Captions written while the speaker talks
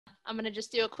I'm going to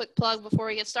just do a quick plug before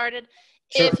we get started.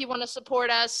 Sure. If you want to support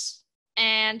us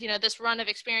and, this run of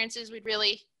experiences, we'd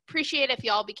really appreciate it if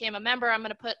you all became a member. I'm going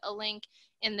to put a link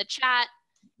in the chat.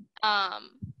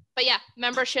 But yeah,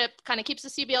 membership kind of keeps the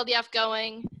CBLDF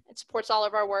going. It supports all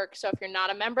of our work. So if you're not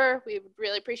a member, we would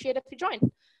really appreciate it if you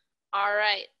join. All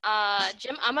right.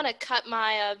 Jim, I'm going to cut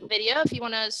my video if you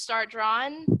want to start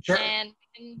drawing. Sure. And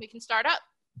we can start up.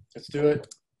 Let's do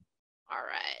it. All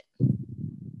right.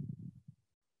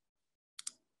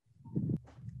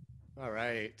 All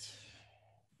right.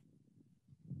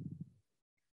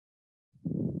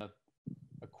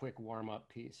 A quick warm-up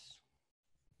piece.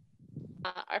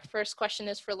 Our first question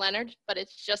is for Leonard, but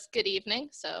it's just good evening.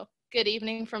 So good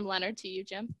evening from Leonard to you,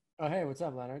 Jim. Oh, hey, what's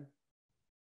up, Leonard?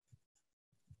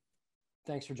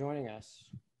 Thanks for joining us.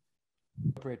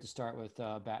 Appropriate to start with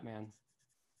Batman.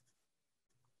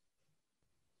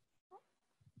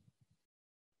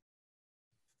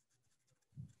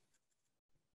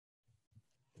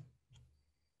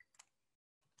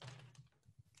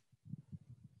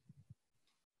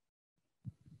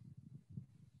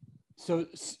 So,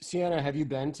 Sienna, have you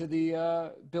been to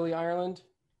the Billy Ireland?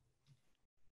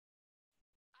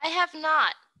 I have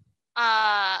not.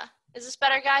 Is this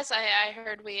better, guys? I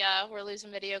heard we're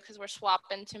losing video because we're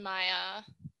swapping to my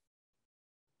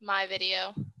my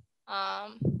video. I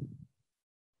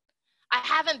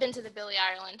haven't been to the Billy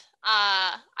Ireland.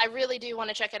 I really do want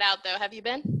to check it out, though. Have you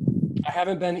been? I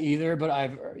haven't been either, but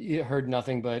I've heard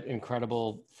nothing but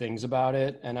incredible things about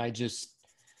it, and I just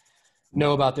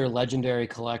know about their legendary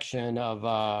collection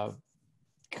of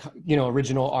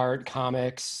original art,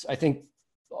 comics. I think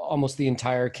almost the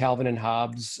entire Calvin and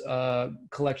Hobbes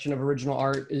collection of original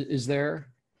art is there.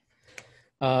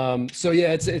 So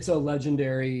yeah, it's a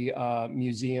legendary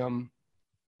museum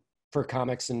for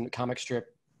comics and comic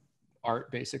strip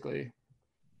art, basically.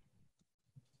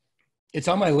 It's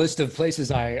on my list of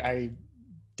places I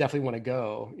definitely want to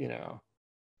go,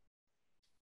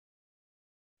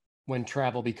 when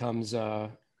travel becomes, I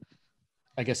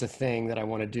guess, a thing that I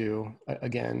want to do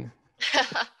again.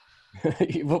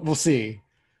 We'll see.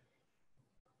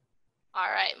 All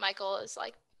right, Michael is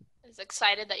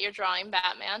excited that you're drawing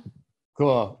Batman.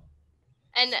 Cool.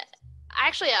 And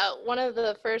actually, one of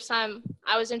the first time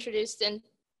I was introduced into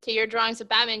your drawings of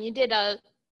Batman,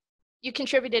 you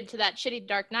contributed to that Shitty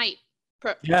Dark Knight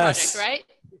project, right?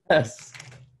 Yes.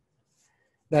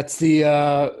 That's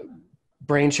the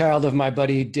brainchild of my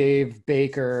buddy Dave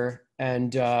Baker,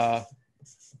 and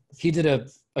he did a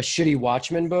Shitty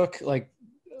Watchmen book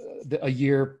a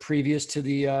year previous to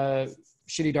the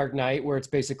Shitty Dark Knight, where it's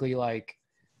basically like,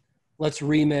 let's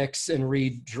remix and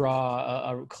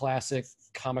redraw a classic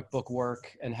comic book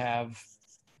work and have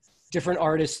different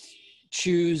artists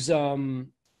choose,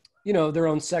 their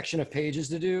own section of pages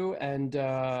to do and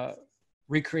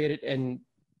recreate it in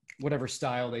whatever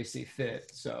style they see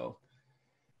fit. So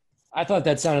I thought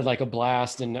that sounded like a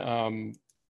blast. And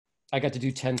I got to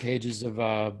do 10 pages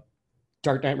of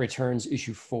Dark Knight Returns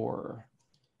issue 4.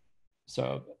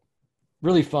 So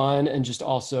really fun, and just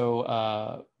also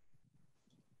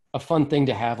a fun thing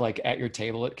to have at your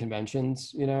table at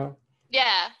conventions, Yeah.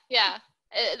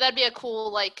 That'd be a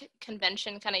cool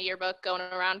convention kind of yearbook, going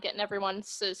around getting everyone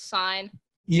to sign.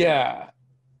 Yeah.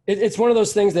 It's one of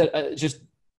those things that just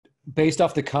based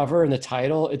off the cover and the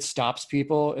title, it stops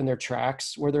people in their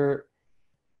tracks where they're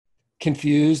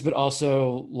confused, but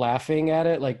also laughing at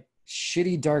it. Like,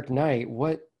 Shitty Dark Knight,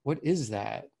 what is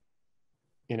that?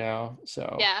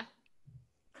 So. Yeah.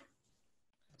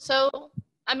 So,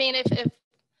 I mean, if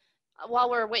while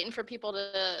we're waiting for people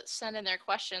to send in their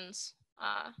questions,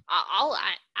 I'll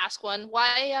ask one.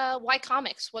 Why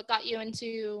comics? What got you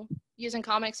into using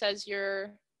comics as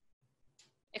your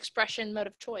expression mode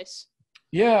of choice?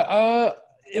 Yeah,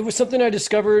 it was something I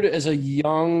discovered as a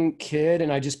young kid,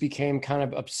 and I just became kind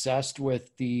of obsessed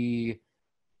with the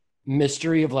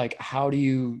mystery of how do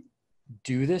you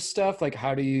do this stuff?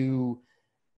 How do you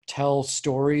tell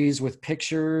stories with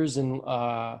pictures, and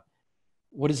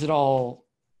what's it all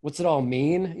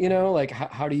mean?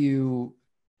 How do you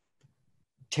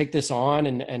take this on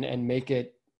and make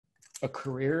it a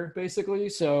career, basically?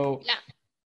 So yeah.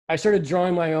 I started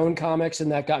drawing my own comics,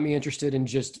 and that got me interested in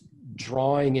just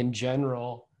drawing in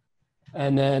general.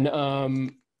 And then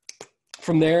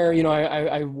from there,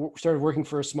 I started working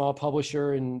for a small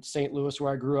publisher in St. Louis,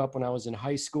 where I grew up when I was in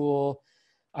high school.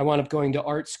 I wound up going to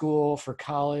art school for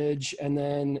college, and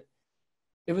then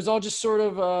it was all just sort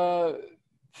of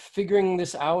figuring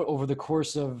this out over the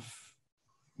course of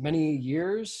many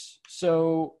years.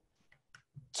 So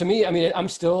to me, I mean, I'm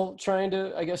still trying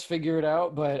to, I guess, figure it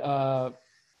out, but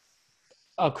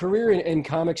a career in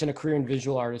comics and a career in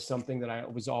visual art is something that I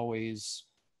was always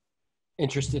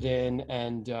interested in.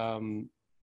 And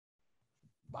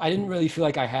I didn't really feel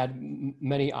like I had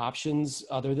many options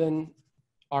other than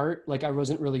art. Like I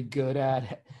wasn't really good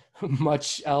at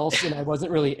much else, and I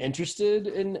wasn't really interested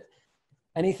in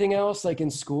anything else, like in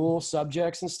school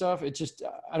subjects and stuff. It just,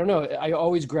 I don't know. I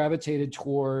always gravitated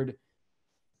toward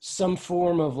some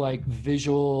form of like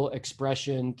visual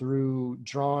expression through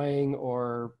drawing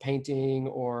or painting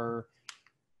or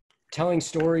telling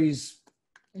stories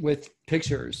with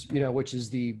pictures, you know, which is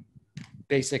the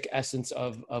basic essence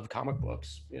of comic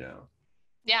books, you know?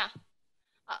 Yeah.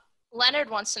 Leonard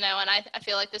wants to know, and I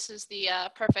feel like this is the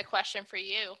perfect question for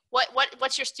you.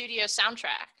 What's your studio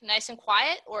soundtrack? Nice and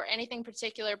quiet, or anything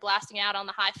particular blasting out on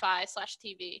the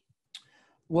hi-fi/TV?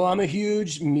 Well, I'm a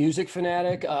huge music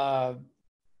fanatic.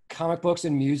 Comic books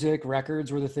and music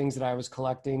records were the things that I was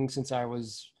collecting since I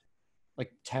was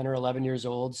like 10 or 11 years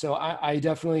old. So I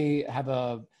definitely have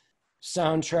a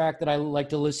soundtrack that I like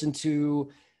to listen to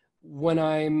when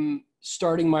I'm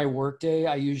starting my workday.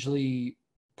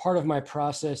 Part of my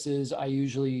process is I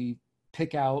usually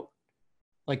pick out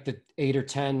like the 8 or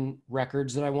 10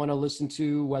 records that I want to listen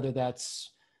to, whether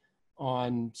that's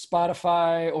on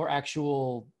Spotify or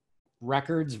actual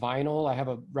records, vinyl. I have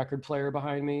a record player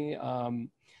behind me.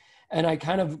 And I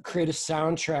kind of create a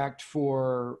soundtrack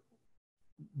for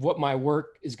what my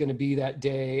work is going to be that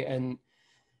day. And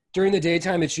during the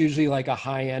daytime, it's usually like a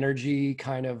high energy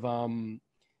kind of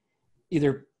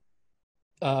either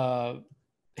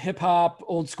hip hop,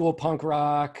 old school punk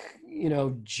rock, you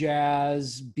know,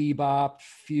 jazz, bebop,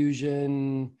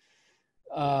 fusion,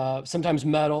 sometimes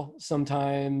metal,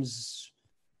 sometimes,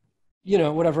 you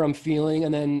know, whatever I'm feeling.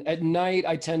 And then at night,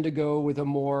 I tend to go with a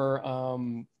more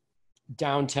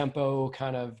down tempo,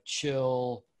 kind of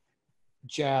chill,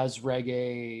 jazz,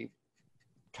 reggae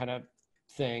kind of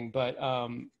thing. But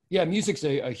yeah, music's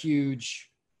a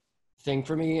huge thing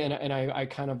for me. And I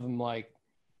kind of am like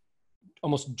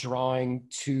almost drawing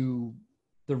to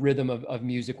the rhythm of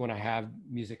music when I have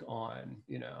music on,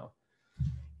 you know?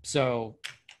 So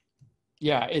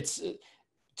yeah, it's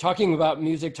talking about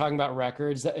music, talking about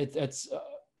records. It's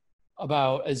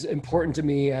about as important to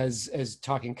me as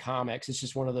talking comics. It's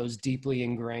just one of those deeply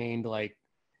ingrained like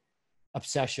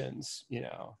obsessions, you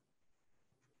know.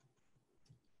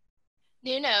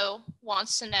 Nuno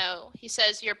wants to know, he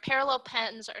says, your parallel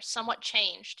pens are somewhat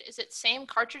changed. Is it same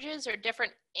cartridges or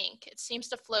different ink? It seems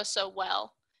to flow so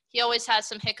well. He always has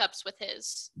some hiccups with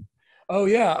his. Oh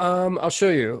yeah, I'll show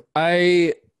you.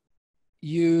 I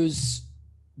use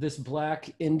this black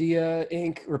India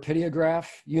ink, Rapidiograph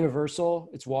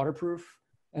Universal. It's waterproof.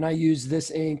 And I use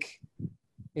this ink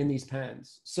in these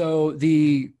pens. So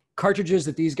the cartridges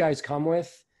that these guys come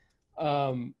with,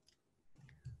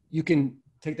 you can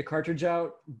take the cartridge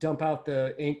out, dump out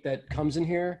the ink that comes in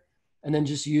here, and then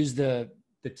just use the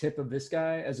tip of this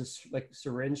guy as a like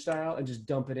syringe style and just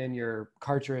dump it in your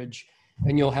cartridge,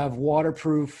 and you'll have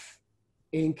waterproof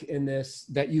ink in this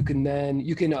that you can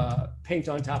paint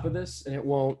on top of this, and it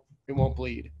won't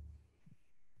bleed.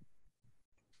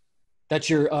 That's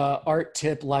your art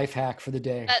tip life hack for the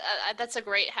day. That's a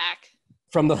great hack.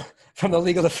 From the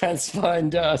Legal Defense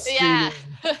Fund Yeah.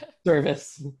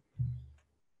 service.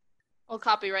 We'll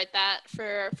copyright that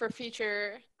for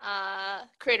future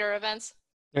creator events.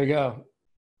 There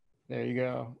you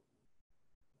go.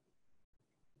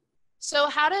 So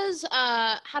how does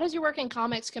your work in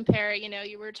comics compare? You know,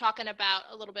 you were talking about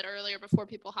a little bit earlier before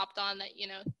people hopped on that, you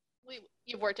know,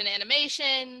 you've worked in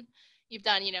animation, you've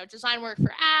done, you know, design work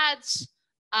for ads.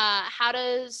 How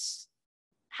does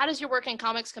your work in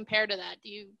comics compare to that? Do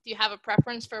you have a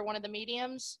preference for one of the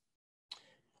mediums?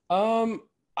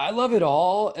 I love it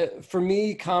all. For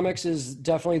me, comics is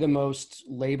definitely the most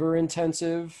labor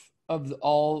intensive of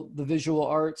all the visual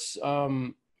arts.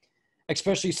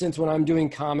 Especially since when I'm doing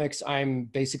comics, I'm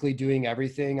basically doing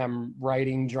everything. I'm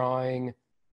writing, drawing,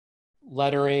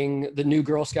 lettering. The new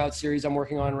Girl Scout series I'm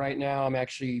working on right now, I'm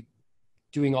actually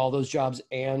doing all those jobs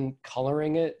and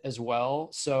coloring it as well.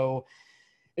 So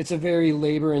it's a very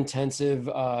labor intensive,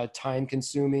 time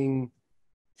consuming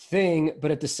thing.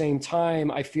 But at the same time,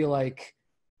 I feel like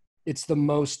it's the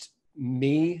most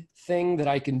me thing that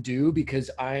I can do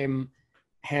because I'm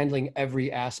handling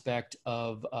every aspect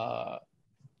of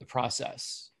the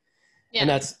process. Yeah. And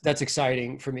that's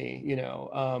exciting for me, you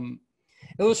know.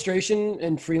 Illustration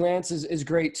and freelance is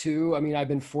great too. I mean, I've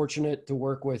been fortunate to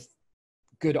work with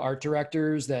good art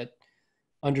directors that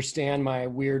understand my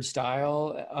weird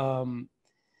style.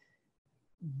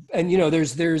 And you know,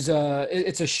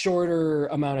 it's a shorter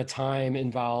amount of time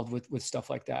involved with stuff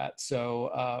like that.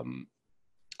 So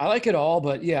I like it all,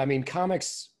 but yeah, I mean,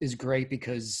 comics is great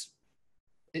because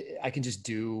I can just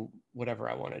do whatever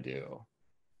I want to do,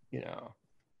 you know?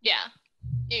 Yeah.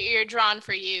 You're drawn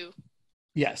for you.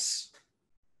 Yes.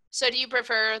 So do you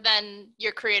prefer then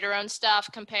your creator-owned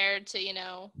stuff compared to,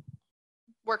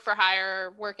 work for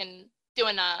hire,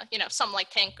 doing something like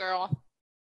Tank Girl?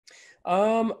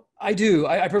 I do.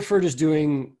 I prefer just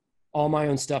doing all my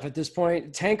own stuff at this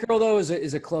point. Tank Girl though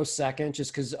is a close second,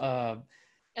 just because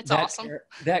It's awesome.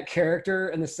 That character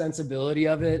and the sensibility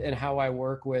of it, and how I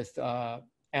work with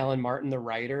Alan Martin, the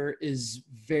writer, is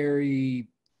very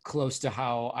close to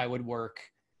how I would work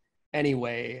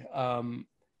anyway.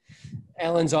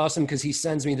 Alan's awesome because he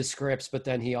sends me the scripts, but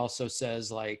then he also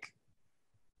says, like,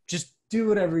 just do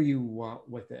whatever you want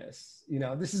with this.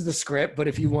 This is the script, but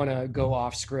if you want to go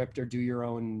off script or do your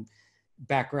own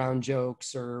background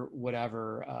jokes or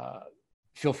whatever,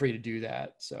 feel free to do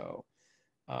that. So,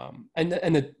 and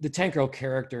the Tank Girl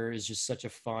character is just such a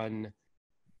fun,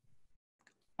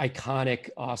 iconic,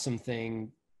 awesome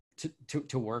thing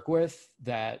to work with.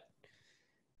 That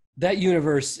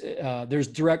universe, there's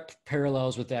direct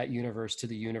parallels with that universe to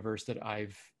the universe that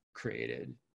I've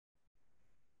created.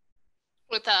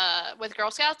 With Girl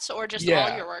Scouts, or just Yeah.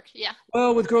 all your work? Yeah.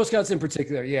 Well, with Girl Scouts in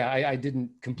particular, yeah. I didn't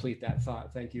complete that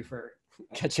thought. Thank you for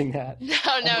catching that.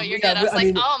 No, you're good. I was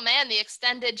oh man, the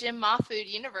extended Jim Mahfood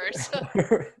universe.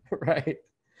 Right.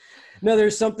 No,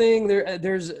 there's something there.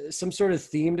 There's some sort of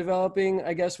theme developing,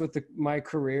 I guess, with my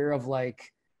career of,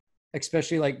 like,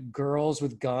 especially like girls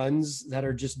with guns that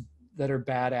are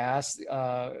badass,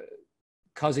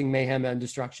 causing mayhem and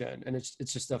destruction, and it's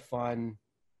just a fun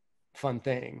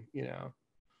thing,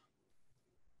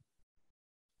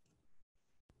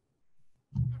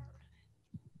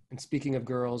 And speaking of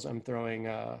girls, I'm throwing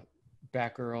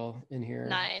Batgirl in here.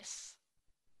 Nice.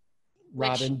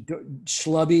 Robin,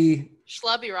 Schlubby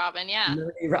Robin, yeah.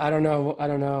 I don't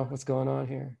know what's going on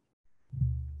here.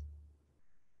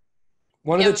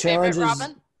 One of the challenges.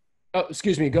 Robin? Oh,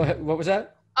 excuse me. Go ahead. What was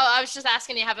that? Oh, I was just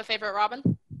asking. You have a favorite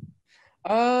Robin?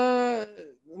 Let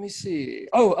me see.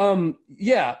 Oh,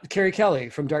 yeah, Carrie Kelly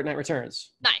from Dark Knight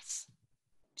Returns. Nice.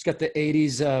 She's got the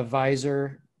 '80s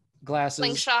visor, glasses.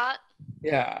 Slingshot.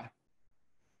 Yeah.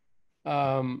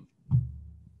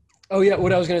 Oh yeah,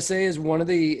 what I was gonna say is one of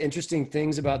the interesting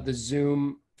things about the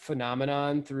Zoom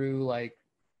phenomenon through, like,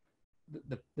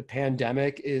 the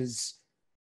pandemic is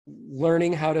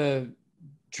learning how to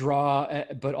draw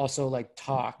but also, like,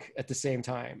 talk at the same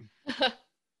time.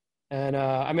 And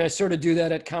I mean, I sort of do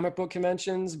that at comic book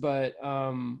conventions, but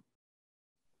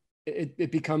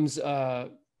it becomes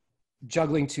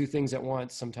juggling two things at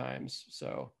once sometimes.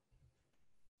 So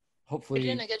hopefully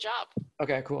you're doing a good job.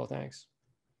 Okay, cool, thanks.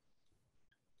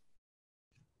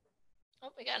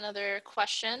 Oh, we got another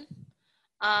question.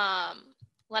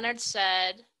 Leonard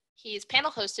said he's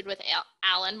panel hosted with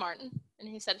Alan Martin, and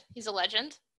he said he's a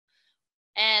legend.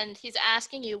 And he's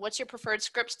asking you, what's your preferred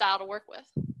script style to work with?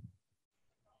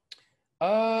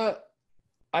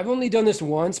 I've only done this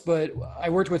once, but I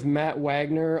worked with Matt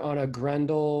Wagner on a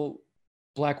Grendel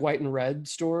Black, White, and Red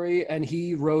story, and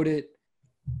he wrote it.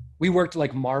 We worked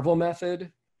like Marvel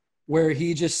method, where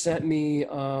he just sent me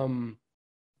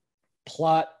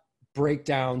plot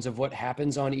breakdowns of what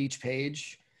happens on each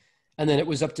page, and then it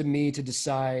was up to me to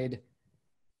decide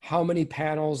how many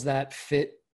panels that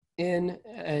fit in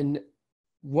and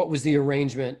what was the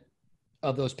arrangement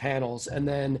of those panels. And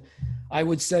then I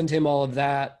would send him all of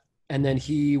that, and then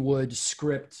he would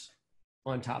script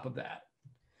on top of that.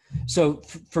 So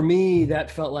for me,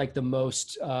 that felt like the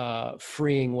most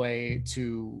freeing way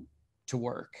to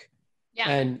work. Yeah.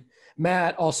 And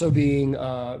Matt, also being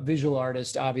a visual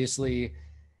artist, obviously,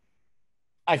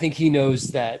 I think he knows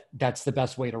that that's the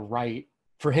best way to write,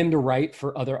 for him to write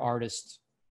for other artists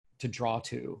to draw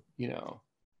to,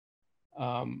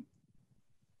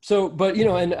 So, but,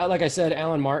 and like I said,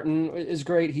 Alan Martin is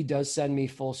great. He does send me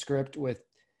full script with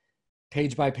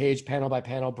page by page, panel by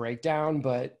panel breakdown,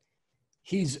 but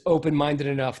he's open-minded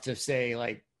enough to say,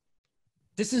 like,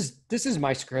 this is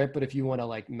my script, but if you want to,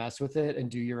 like, mess with it and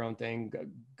do your own thing,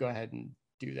 go ahead and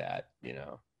do that,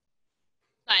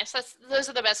 Nice. Those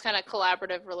are the best kind of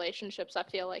collaborative relationships, I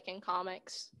feel like, in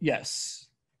comics. Yes.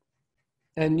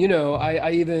 And,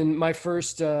 I even, the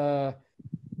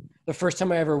first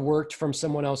time I ever worked from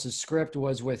someone else's script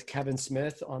was with Kevin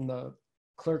Smith on the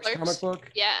Clerks comic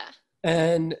book. Yeah.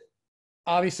 And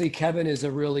obviously Kevin is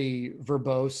a really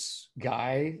verbose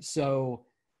guy. So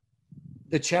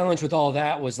the challenge with all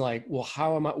that was like, well,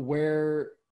 how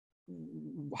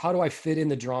do I fit in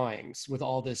the drawings with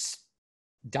all this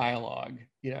dialogue,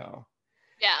 Yeah.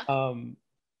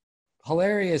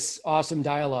 hilarious, awesome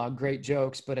dialogue, great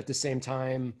jokes, but at the same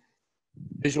time,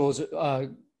 visuals,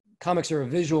 comics are a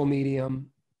visual medium.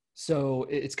 So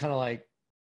it's kind of like,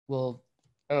 well,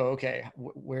 oh, okay,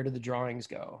 where do the drawings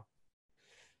go?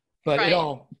 But Right.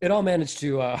 it all managed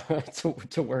to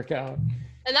to work out.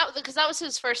 And that, because that was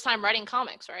his first time writing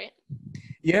comics, right?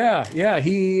 Yeah.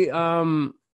 He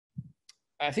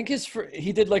I think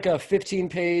he did like a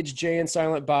 15-page Jay and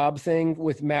Silent Bob thing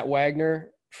with Matt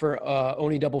Wagner for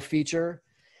Oni Double Feature,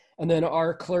 and then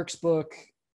our Clerks book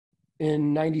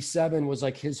in '97 was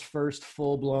like his first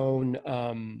full-blown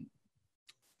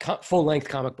full-length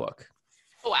comic book.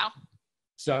 Oh wow!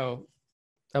 So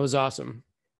that was awesome.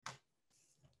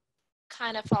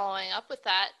 Kind of following up with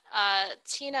that,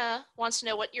 Tina wants to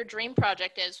know what your dream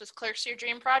project is. Was Clerks your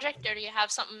dream project, or do you have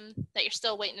something that you're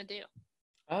still waiting to do?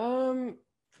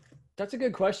 That's a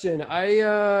good question.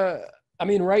 I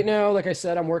mean, right now, like I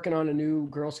said, I'm working on a new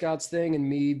Girl Scouts thing, and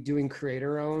me doing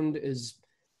creator owned is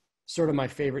sort of my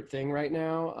favorite thing right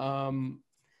now.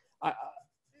 I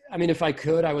mean, if I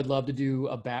could, I would love to do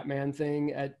a Batman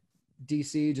thing at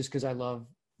DC just because I love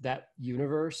that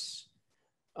universe.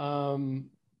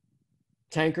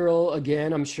 Tankerl,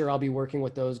 again, I'm sure I'll be working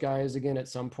with those guys again at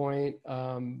some point.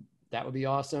 That would be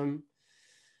awesome.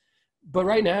 But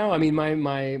right now, I mean, my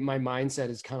mindset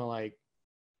is kind of like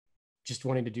just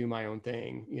wanting to do my own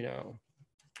thing, you know,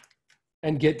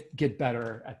 and get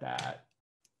better at that.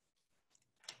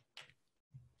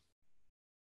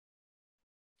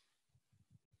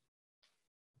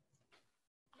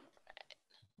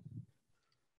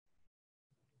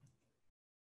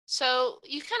 So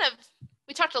you kind of,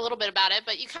 we talked a little bit about it,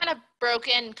 but you kind of broke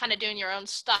in kind of doing your own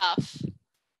stuff.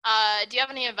 Do you have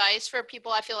any advice for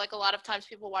people? I feel like a lot of times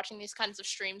people watching these kinds of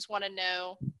streams want to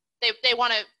know, they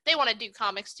want to do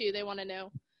comics too. They want to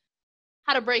know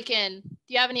how to break in.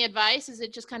 Do you have any advice? Is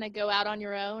it just kind of go out on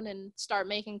your own and start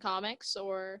making comics,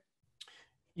 or?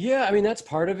 Yeah, I mean, that's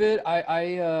part of it.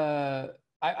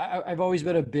 I've always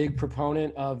been a big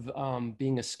proponent of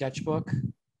being a sketchbook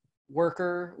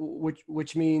worker,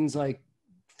 which means like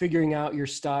figuring out your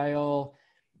style,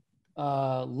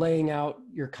 laying out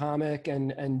your comic,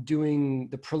 and doing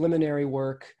the preliminary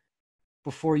work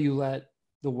before you let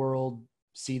the world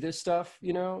see this stuff,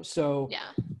 you know? So Yeah.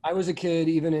 I was a kid,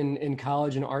 even in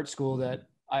college and art school, that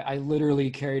I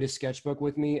literally carried a sketchbook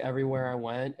with me everywhere I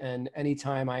went. And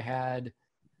anytime I had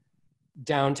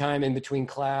downtime in between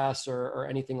class or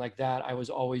anything like that, I was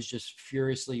always just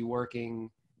furiously working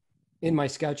in my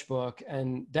sketchbook.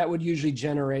 And that would usually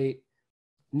generate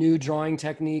new drawing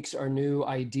techniques or new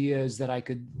ideas that I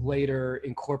could later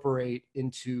incorporate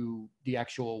into the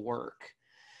actual work.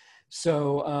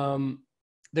 So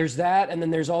there's that. And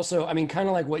then there's also, I mean, kind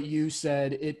of like what you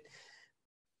said,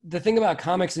 the thing about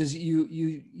comics is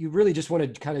you really just want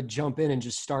to kind of jump in and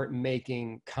just start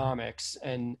making comics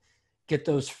and get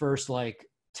those first like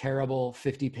terrible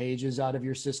 50 pages out of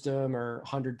your system, or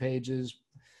 100 pages,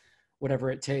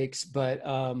 whatever it takes. But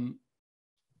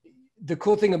the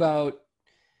cool thing about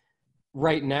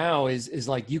right now is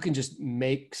like you can just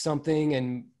make something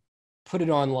and put it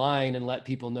online and let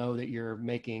people know that you're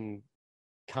making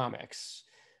comics.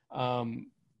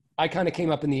 I kind of came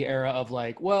up in the era of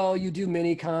like, well, you do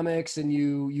mini comics and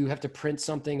you have to print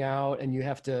something out and you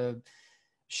have to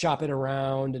shop it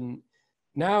around. And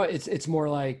now it's more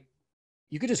like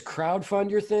you could just crowdfund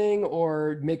your thing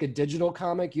or make a digital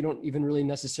comic. You don't even really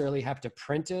necessarily have to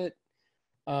print it.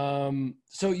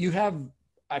 So you have,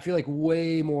 I feel like,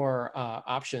 way more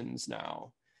options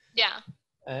now. Yeah.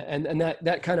 And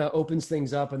that kind of opens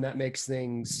things up, and that makes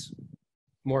things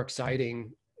more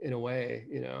exciting in a way,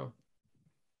 you know.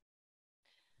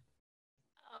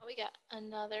 We got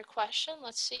another question.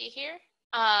 Let's see here.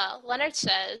 Leonard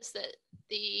says that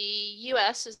the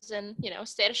U.S. is in, a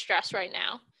state of stress right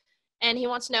now, and he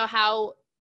wants to know how,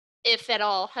 if at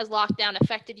all, has lockdown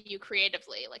affected you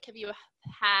creatively? Like, have you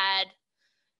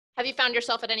found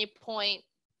yourself at any point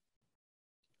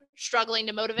struggling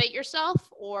to motivate yourself,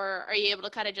 or are you able to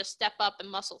kind of just step up and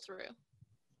muscle through?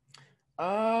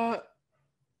 I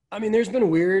mean, there's been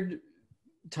weird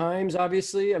times,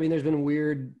 obviously. I mean, there's been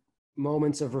weird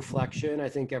moments of reflection. I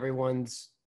think everyone's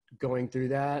going through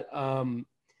that.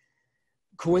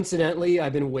 Coincidentally,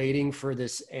 I've been waiting for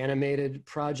this animated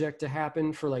project to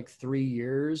happen for like 3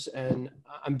 years, and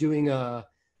I'm doing I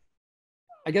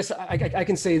guess I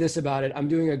can say this about it. I'm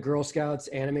doing a Girl Scouts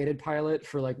animated pilot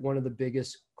for like one of the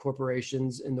biggest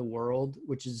corporations in the world,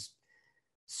 which is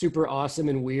super awesome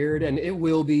and weird. And it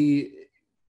will be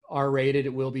R-rated.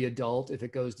 It will be adult if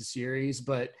it goes to series,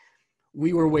 but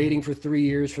we were waiting for 3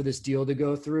 years for this deal to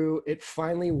go through. It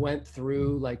finally went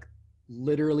through like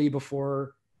literally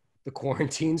before the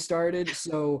quarantine started.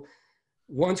 So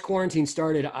once quarantine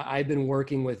started, I've been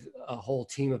working with a whole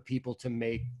team of people to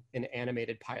make an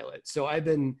animated pilot. So I've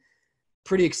been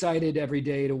pretty excited every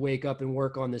day to wake up and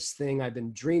work on this thing I've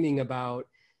been dreaming about.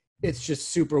 It's just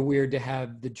super weird to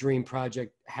have the dream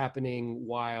project happening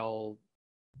while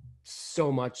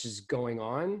so much is going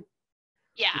on.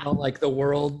 Yeah. Like the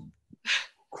world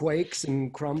quakes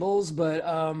and crumbles. But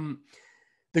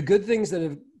the good things that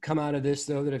have come out of this,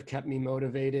 though, that have kept me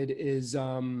motivated is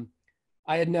I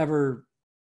had never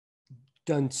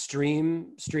done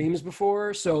streams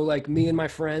before. So like me and my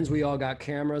friends, we all got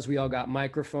cameras, we all got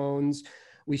microphones.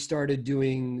 We started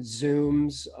doing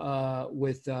Zooms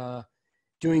with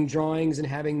doing drawings and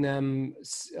having them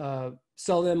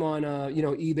sell them on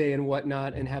eBay and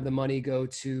whatnot, and have the money go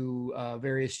to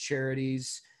various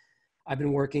charities. I've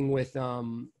been working with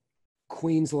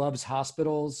Queens Loves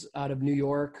Hospitals out of New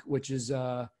York, which is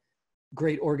a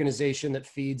great organization that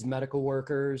feeds medical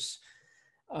workers.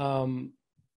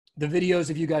 The videos,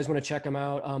 if you guys want to check them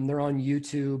out, they're on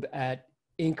YouTube at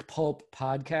Ink Pulp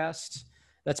Podcast.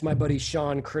 That's my buddy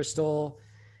Sean Crystal.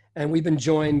 And we've been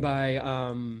joined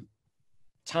by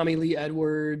Tommy Lee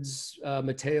Edwards,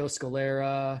 Matteo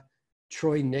Scalera,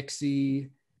 Troy Nixie.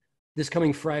 This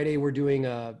coming Friday, we're doing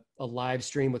a live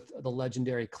stream with the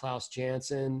legendary Klaus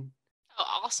Janson.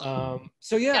 Oh, awesome.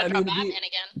 So yeah, I mean, Batman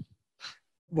again.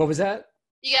 What was that?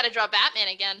 You got to draw Batman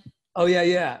again. Oh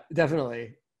yeah,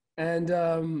 definitely.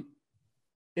 And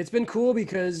it's been cool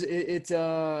because we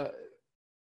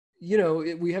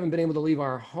haven't been able to leave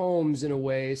our homes in a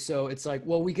way. So it's like,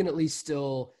 well, we can at least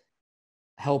still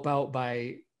help out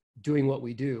by doing what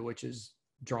we do, which is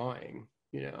drawing,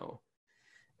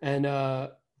 And I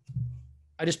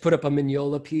just put up a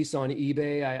Mignola piece on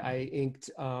eBay. I inked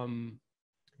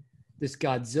this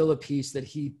Godzilla piece that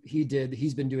he did.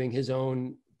 He's been doing his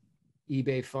own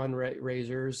eBay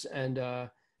fundraisers, and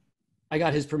I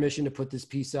got his permission to put this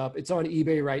piece up. It's on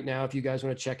eBay right now if you guys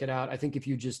want to check it out. I think if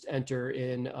you just enter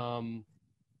in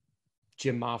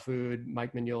Jim Mahfood,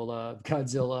 Mike Mignola,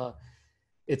 Godzilla,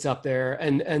 it's up there.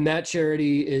 And that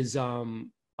charity is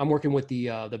I'm working with the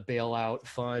bailout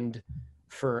fund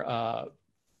for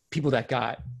people that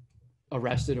got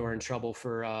arrested or in trouble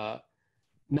for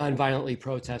non-violently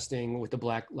protesting with the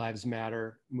Black Lives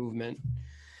Matter movement.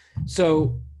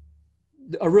 So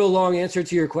a real long answer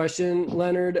to your question,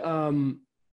 Leonard.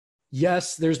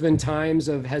 Yes, there's been times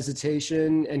of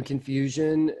hesitation and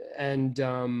confusion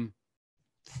and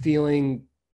feeling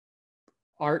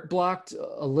art blocked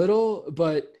a little,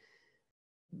 but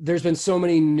there's been so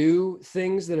many new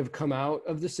things that have come out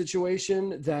of the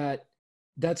situation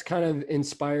that's kind of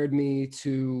inspired me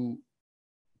to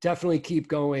definitely keep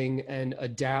going and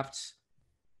adapt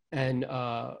and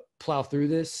plow through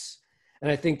this. And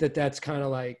I think that's kind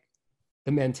of like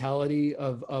the mentality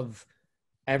of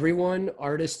everyone,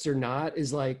 artists or not,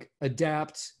 is like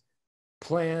adapt,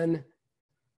 plan,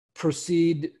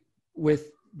 proceed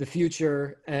with the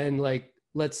future, and like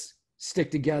let's stick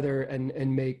together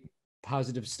and make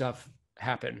positive stuff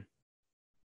happen.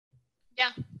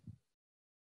 Yeah.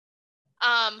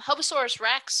 Hobosaurus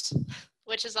Rex,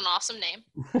 which is an awesome name.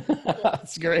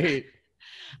 That's great.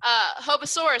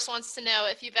 Hobosaurus wants to know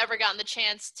if you've ever gotten the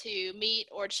chance to meet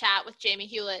or chat with Jamie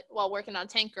Hewlett while working on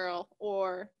Tank Girl,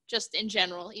 or just in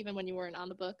general, even when you weren't on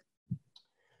the book.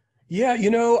 Yeah,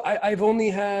 I've only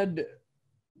had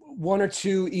one or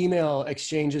two email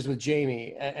exchanges with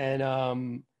Jamie,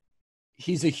 and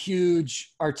he's a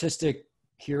huge artistic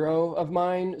hero of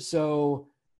mine. So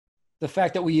the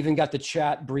fact that we even got to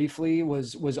chat briefly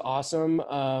was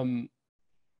awesome.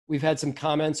 We've had some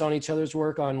comments on each other's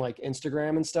work on like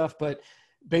Instagram and stuff, but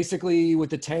basically with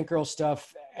the Tank Girl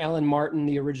stuff, Alan Martin,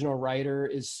 the original writer,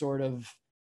 is sort of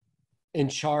in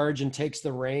charge and takes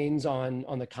the reins on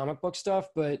the comic book stuff.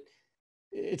 But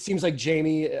it seems like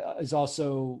Jamie is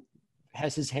also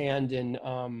has his hand in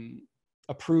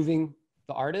approving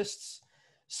the artists.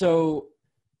 So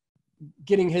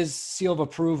getting his seal of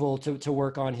approval to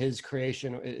work on his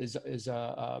creation is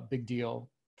a big deal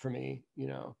for me,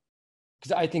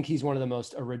 because I think he's one of the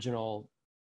most original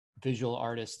visual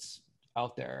artists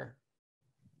out there.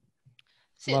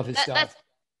 See, love his stuff.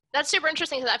 That's super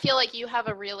interesting, because I feel like you have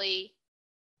a really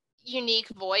unique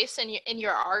voice in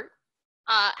your art.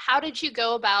 How did you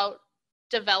go about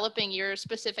developing your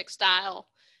specific style?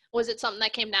 Was it something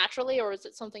that came naturally, or was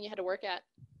it something you had to work at?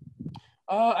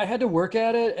 I had to work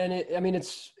at it, and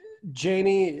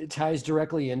Jamie ties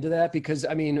directly into that, because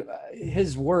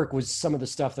his work was some of the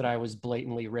stuff that I was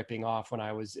blatantly ripping off when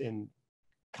I was in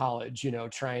college,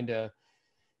 trying to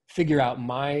figure out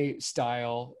my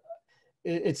style.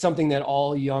 it's something that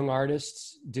all young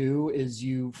artists do, is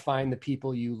you find the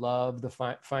people you love,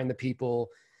 find the people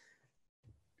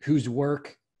whose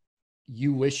work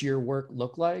you wish your work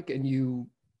looked like, and you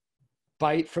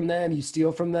bite from them, you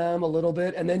steal from them a little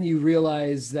bit. And then you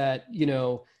realize that, you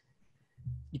know,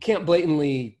 you can't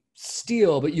blatantly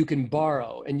steal, but you can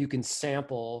borrow and you can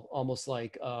sample, almost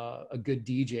like a good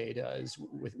DJ does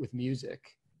with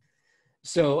music.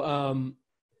 So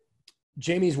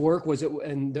Jamie's work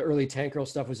and the early Tank Girl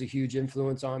stuff was a huge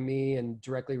influence on me, and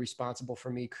directly responsible for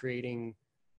me creating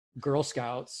Girl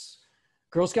Scouts.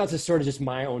 Girl Scouts is sort of just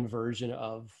my own version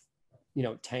of, you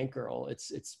know, Tank Girl.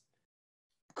 It's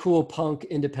cool punk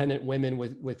independent women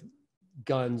with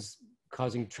guns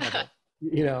causing trouble.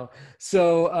 You know,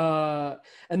 so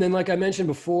and then, like I mentioned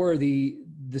before, the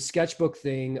sketchbook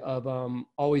thing of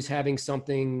always having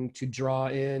something to draw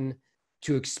in,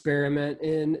 to experiment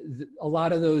in. A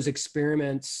lot of those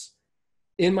experiments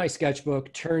in my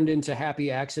sketchbook turned into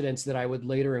happy accidents that I would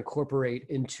later incorporate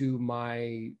into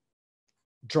my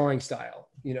drawing style,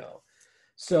 you know.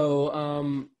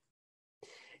 So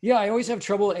yeah, I always have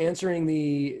trouble answering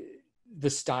the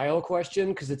style question,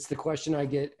 because it's the question I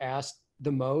get asked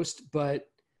the most. But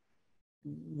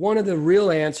one of the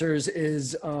real answers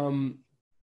is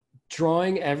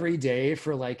drawing every day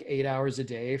for like 8 hours a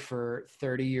day for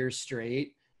 30 years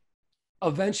straight.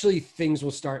 Eventually things will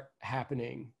start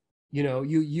happening. You know,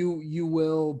 you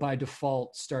will by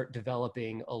default start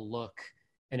developing a look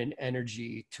and an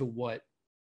energy to what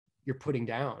you're putting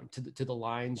down, to the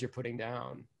lines you're putting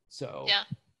down. So yeah,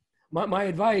 my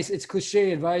advice, it's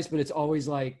cliche advice, but it's always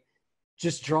like,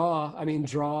 just draw. I mean,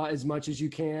 draw as much as you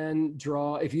can.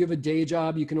 Draw. If you have a day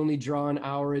job, you can only draw an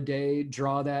hour a day.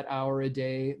 Draw that hour a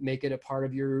day. Make it a part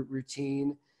of your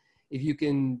routine. If you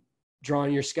can draw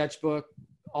in your sketchbook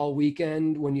all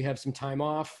weekend when you have some time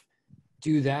off,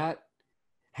 do that.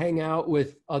 Hang out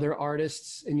with other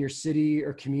artists in your city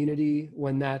or community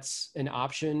when that's an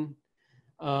option.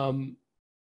 That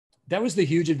was the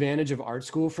huge advantage of art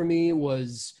school for me,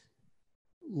 was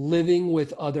living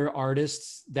with other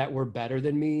artists that were better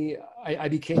than me. I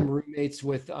became roommates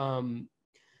with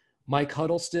Mike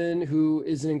Huddleston, who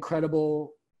is an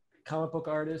incredible comic book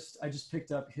artist. I just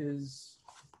picked up his,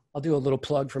 I'll do a little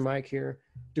plug for Mike here.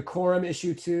 Decorum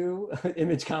issue 2,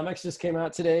 Image Comics just came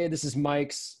out today. This is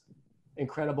Mike's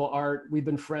incredible art. We've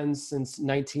been friends since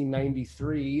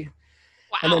 1993.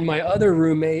 Wow. And then my other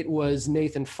roommate was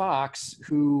Nathan Fox,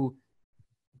 who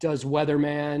does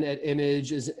Weatherman at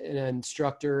Image, is an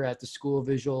instructor at the School of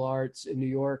Visual Arts in New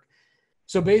York.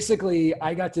 So basically,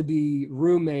 I got to be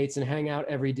roommates and hang out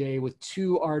every day with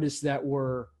 2 artists that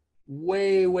were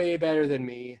way, way better than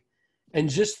me. And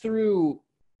just through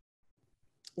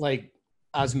like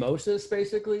osmosis,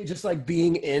 basically, just like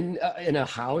being in a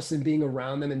house and being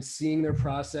around them and seeing their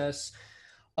process,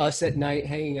 us at night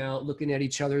hanging out, looking at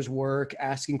each other's work,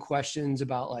 asking questions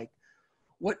about like,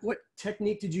 what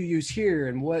technique did you use here?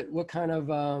 And what kind of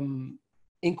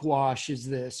ink wash is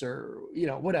this? Or, you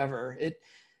know, whatever.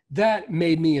 That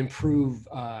made me improve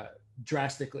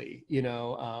drastically, you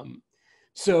know?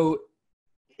 So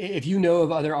if you know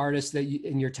of other artists that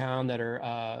in your town that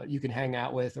are, you can hang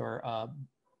out with, or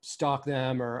stalk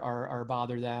them or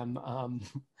bother them,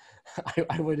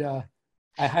 I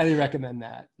highly recommend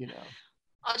that, you know?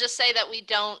 I'll just say that we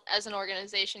don't, as an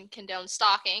organization, condone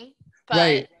stalking. But,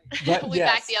 right. But we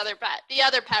back the other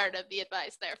part of the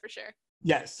advice there for sure.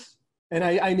 Yes. And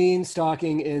I mean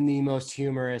stalking in the most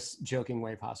humorous, joking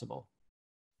way possible.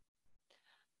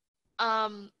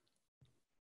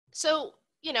 So,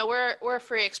 you know, we're a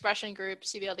free expression group,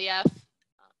 CBLDF.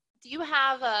 Do you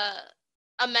have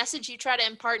a message you try to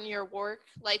impart in your work?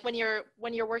 Like when you're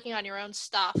working on your own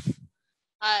stuff,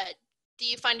 do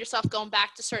you find yourself going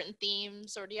back to certain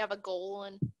themes, or do you have a goal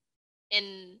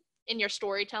in your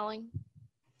storytelling?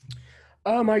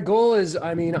 My goal is,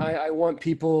 I mean, I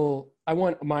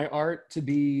want my art to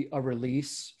be a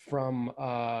release from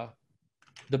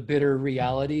the bitter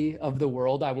reality of the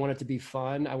world. I want it to be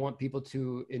fun. I want people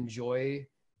to enjoy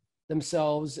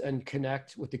themselves and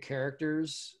connect with the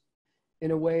characters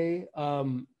in a way.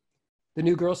 The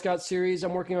new Girl Scout series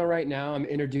I'm working on right now, I'm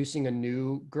introducing a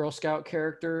new Girl Scout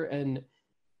character, and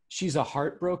she's a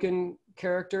heartbroken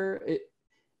character.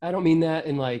 I don't mean that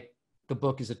in like the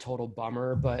book is a total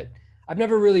bummer, but I've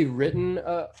never really written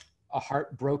a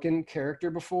heartbroken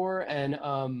character before.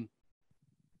 And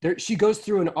she goes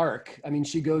through an arc. I mean,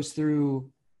 she goes through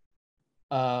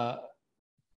a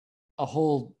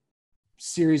whole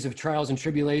series of trials and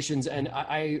tribulations. And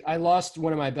I lost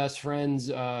one of my best friends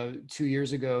 2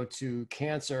 years ago to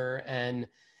cancer. And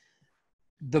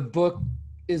the book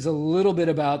is a little bit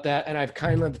about that. And I've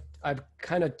kind of I've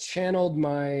kind of channeled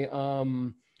my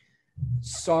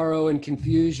sorrow and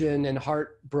confusion and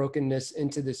heartbrokenness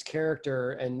into this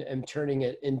character and am turning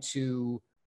it into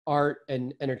art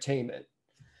and entertainment.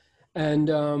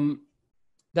 And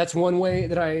that's one way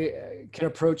that I can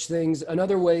approach things.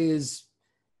 Another way is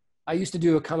I used to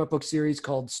do a comic book series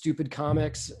called Stupid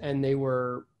Comics, and they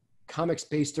were comics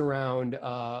based around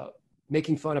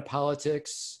making fun of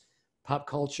politics, pop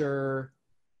culture,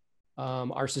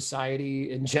 our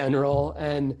society in general.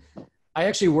 And I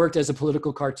actually worked as a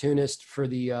political cartoonist for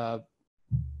the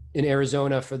in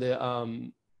Arizona for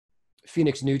the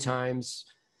Phoenix New Times.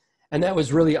 And that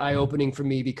was really eye-opening for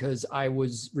me because I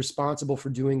was responsible for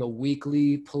doing a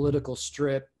weekly political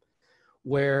strip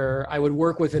where I would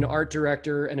work with an art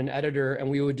director and an editor, and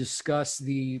we would discuss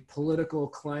the political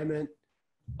climate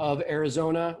of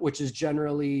Arizona, which is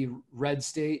generally red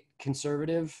state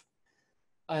conservative.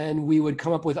 And we would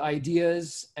come up with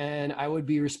ideas, and I would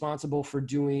be responsible for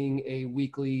doing a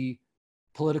weekly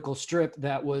political strip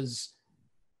that was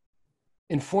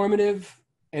informative,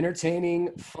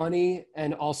 entertaining, funny,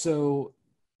 and also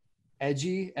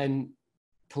edgy and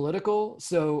political.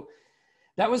 So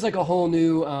that was like a whole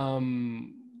new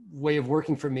way of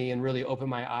working for me, and really opened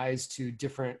my eyes to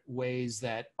different ways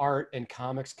that art and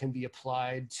comics can be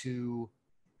applied to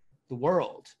the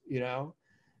world, you know?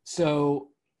 So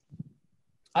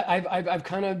I've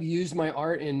kind of used my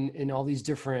art in all these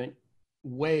different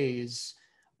ways.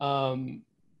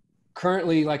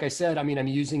 Currently, like I said, I mean, I'm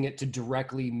using it to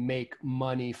directly make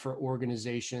money for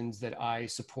organizations that I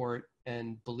support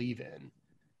and believe in.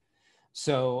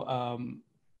 So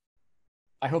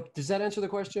I hope, does that answer the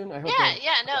question? I hope.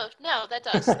 No, that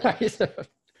does.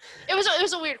 It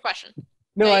was a weird question.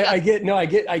 No, I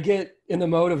get in the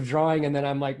mode of drawing, and then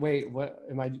I'm like, wait, what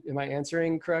am I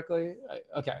answering correctly?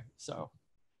 Okay, so.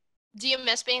 Do you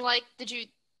miss being did you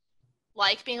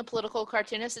like being a political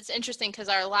cartoonist? It's interesting because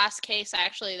our last case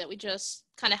actually that we just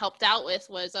kind of helped out with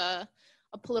was a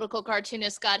political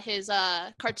cartoonist got his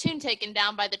cartoon taken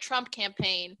down by the Trump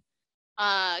campaign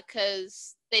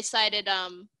because they cited,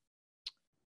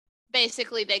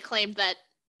 basically they claimed that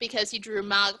because he drew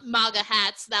MAGA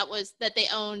hats, that they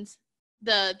owned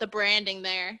the branding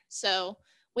there. So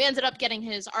we ended up getting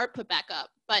his art put back up,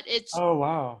 but it's. Oh,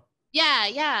 wow.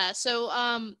 Yeah. So,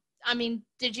 I mean,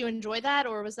 did you enjoy that,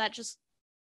 or was that just,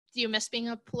 do you miss being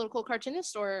a political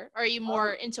cartoonist, or are you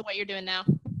more into what you're doing now?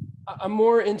 I'm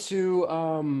more into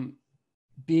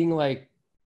being like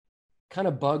kind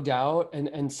of bugged out and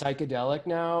psychedelic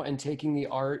now, and taking the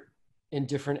art in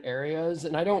different areas.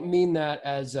 And I don't mean that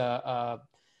as a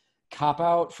cop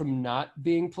out from not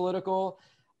being political.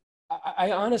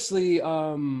 I honestly,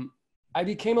 I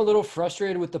became a little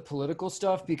frustrated with the political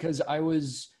stuff because I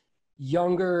was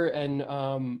younger, and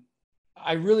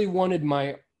I really wanted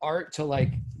my art to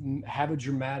like have a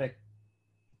dramatic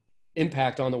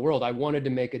impact on the world. I wanted to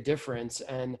make a difference,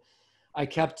 and I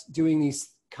kept doing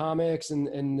these comics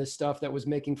and this stuff that was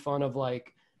making fun of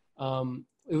like,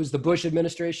 it was the Bush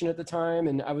administration at the time,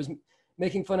 and I was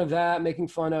making fun of that, making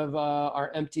fun of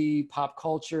our empty pop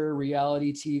culture,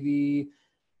 reality TV,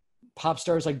 pop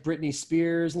stars like Britney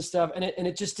Spears and stuff. And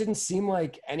it just didn't seem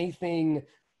like anything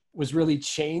was really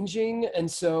changing. And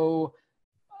so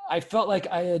I felt like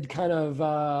I had kind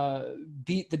of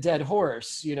beat the dead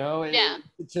horse, you know, yeah.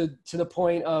 to the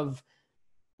point of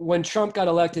when Trump got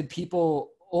elected,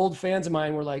 old fans of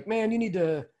mine were like, man, you need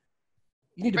to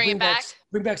bring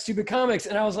back Stupid Comics.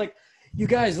 And I was like, you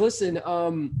guys, listen,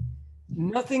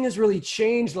 nothing has really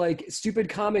changed. Like Stupid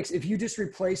Comics, if you just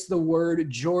replace the word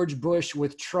George Bush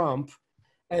with Trump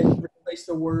and replace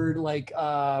the word like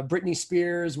Britney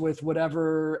Spears with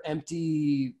whatever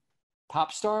empty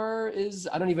pop star is,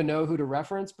 I don't even know who to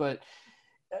reference, but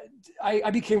I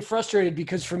became frustrated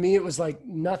because for me, it was like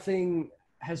nothing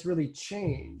has really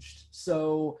changed.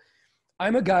 So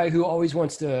I'm a guy who always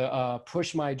wants to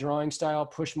push my drawing style,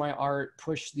 push my art,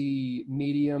 push the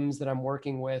mediums that I'm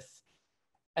working with.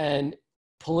 And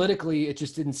politically, it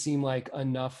just didn't seem like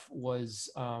enough was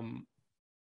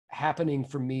happening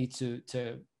for me to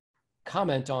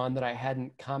comment on that I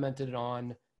hadn't commented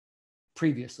on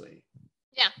previously.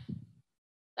 Yeah,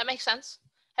 that makes sense.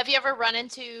 Have you ever run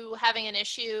into having an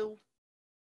issue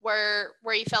where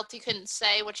you felt you couldn't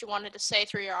say what you wanted to say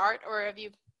through your art, or have you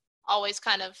always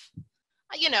kind of,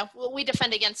 you know, we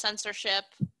defend against censorship.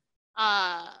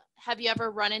 Have you ever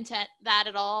run into that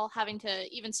at all, having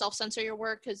to even self-censor your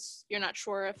work because you're not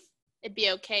sure if it'd be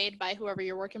okayed by whoever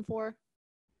you're working for?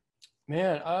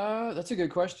 Man, that's a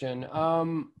good question.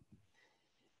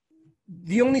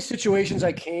 The only situations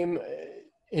I came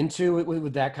into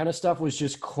with that kind of stuff was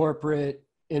just corporate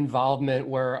involvement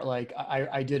where like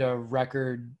I did a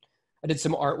record I did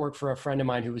some artwork for a friend of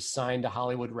mine who was signed to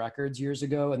Hollywood Records years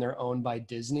ago, and they're owned by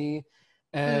Disney.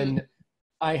 And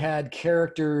I had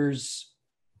characters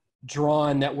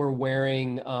drawn that were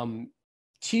wearing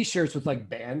t-shirts with like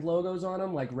band logos on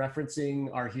them, like referencing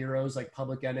our heroes like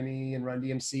Public Enemy and Run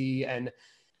DMC. And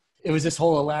it was this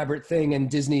whole elaborate thing. And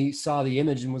Disney saw the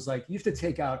image and was like, you have to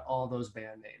take out all those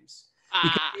band names.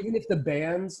 Because even if the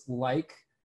bands like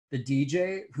the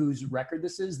DJ whose record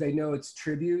this is, they know it's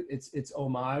tribute, it's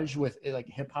homage with like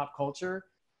hip hop culture.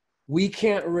 We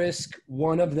can't risk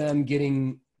one of them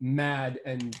getting mad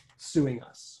and suing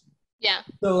us. Yeah.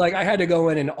 So like I had to go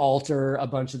in and alter a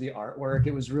bunch of the artwork.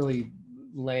 It was really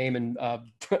lame and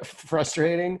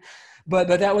frustrating, but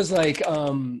that was like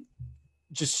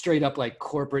just straight up like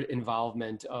corporate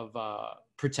involvement of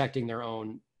protecting their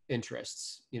own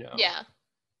interests, you know. Yeah.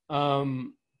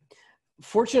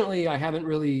 Fortunately, I haven't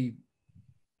really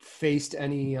faced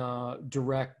any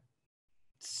direct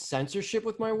censorship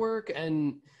with my work.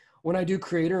 And when I do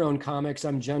creator-owned comics,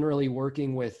 I'm generally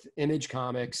working with Image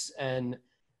Comics, and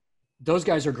those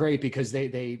guys are great because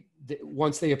they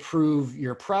once they approve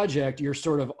your project, you're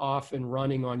sort of off and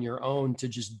running on your own to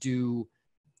just do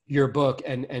your book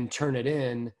and turn it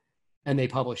in, and they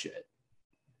publish it.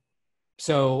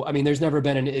 So, I mean, there's never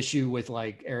been an issue with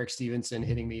like Eric Stevenson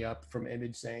hitting me up from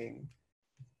Image saying,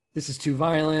 this is too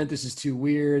violent, this is too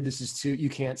weird, this is too, you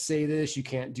can't say this, you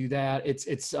can't do that.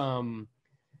 It's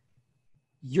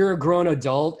you're a grown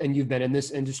adult and you've been in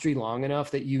this industry long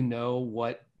enough that you know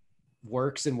what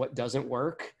works and what doesn't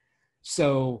work.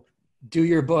 So do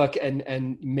your book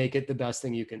and make it the best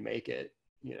thing you can make it,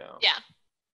 you know? Yeah.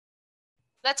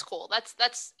 That's cool.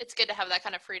 That's it's good to have that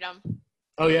kind of freedom.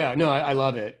 Oh yeah, no, I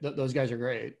love it. Those guys are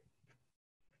great.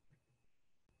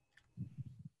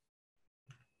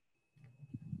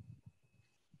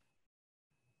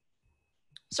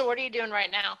 So what are you doing right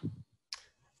now?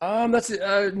 That's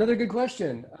another good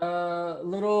question.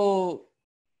 Little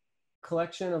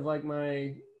collection of like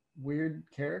my weird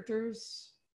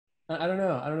characters. I don't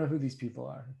know. I don't know who these people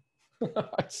are.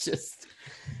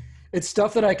 It's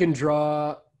stuff that I can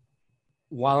draw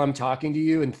while I'm talking to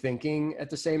you and thinking at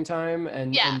the same time,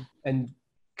 and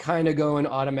kind of go in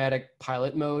automatic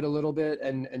pilot mode a little bit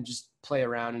and just play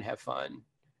around and have fun.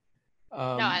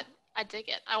 No, I dig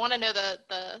it. I want to know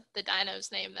the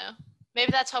dino's name though.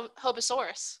 Maybe that's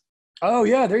Hobosaurus. Oh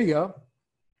yeah, there you go.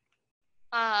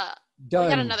 Done.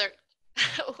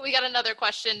 We got another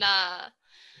question.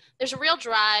 There's a real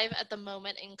drive at the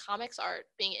moment in comics art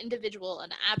being individual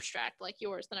and abstract like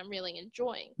yours that I'm really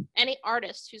enjoying. Any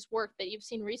artist whose work that you've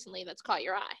seen recently that's caught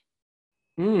your eye?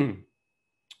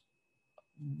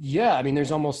 Yeah, I mean,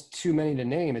 there's almost too many to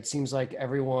name. It seems like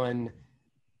everyone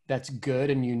that's good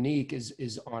and unique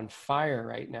is on fire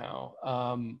right now.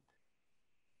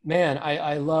 Man,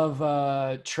 I love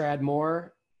Trad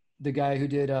Moore, the guy who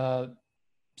did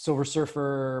Silver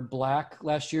Surfer Black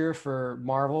last year for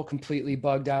Marvel, completely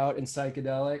bugged out and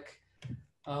psychedelic.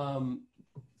 I'll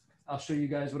show you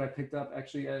guys what I picked up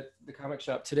actually at the comic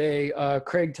shop today.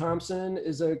 Craig Thompson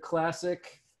is a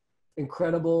classic,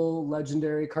 incredible,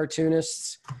 legendary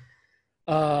cartoonist.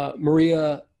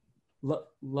 Maria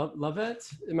Lovett,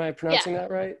 am I pronouncing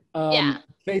that right?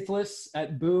 Faithless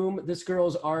at Boom. This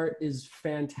girl's art is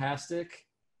fantastic.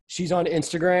 She's on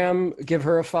Instagram. Give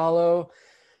her a follow.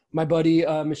 My buddy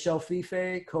Michel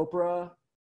Fife, Copra,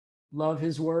 love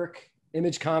his work.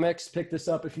 Image Comics, pick this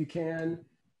up if you can.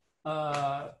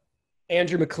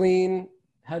 Andrew McLean,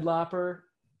 Headlopper,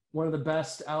 one of the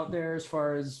best out there as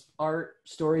far as art,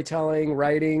 storytelling,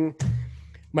 writing.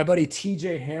 My buddy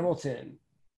TJ Hamilton,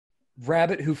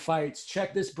 Rabbit Who Fights.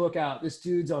 Check this book out. This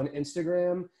dude's on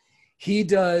Instagram. He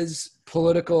does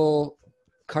political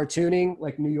cartooning,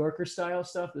 like New Yorker style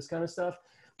stuff, this kind of stuff,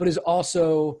 but is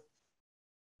also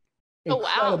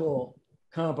incredible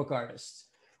comic book artist.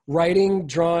 Writing,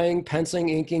 drawing, penciling,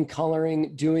 inking,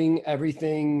 coloring, doing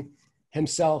everything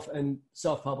himself and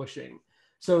self-publishing.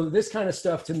 So this kind of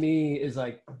stuff to me is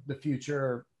like the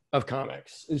future of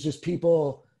comics. It's just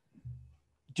people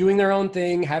doing their own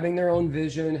thing, having their own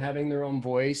vision, having their own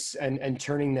voice, and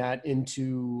turning that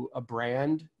into a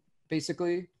brand,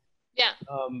 basically. Yeah.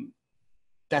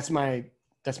 That's my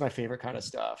favorite kind of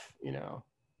stuff, you know.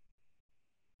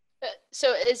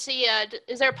 So is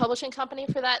there a publishing company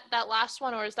for that last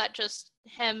one, or is that just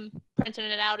him printing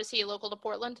it out? Is he local to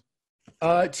Portland?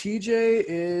 TJ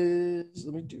is,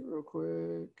 let me do real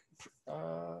quick.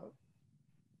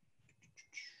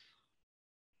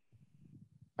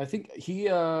 I think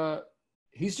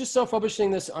he's just self-publishing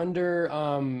this under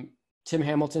Tim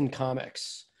Hamilton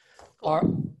Comics,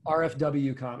 cool.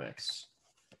 RFW Comics.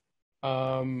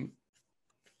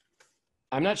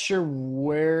 I'm not sure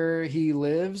where he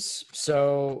lives,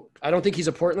 so I don't think he's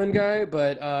a Portland guy,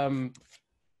 but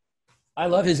I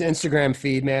love his Instagram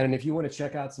feed, man. And if you want to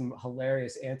check out some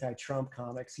hilarious anti-Trump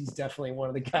comics, he's definitely one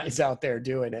of the guys out there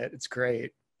doing it. It's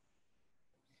great.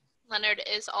 Leonard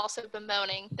is also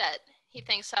bemoaning that he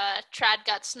thinks Trad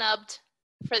got snubbed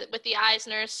with the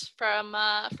Eisners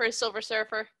for his Silver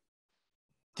Surfer.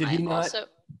 Did he not? Also,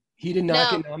 he did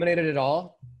not get nominated at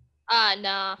all?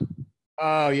 Nah.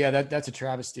 Oh yeah, that's a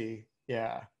travesty.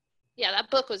 Yeah. Yeah,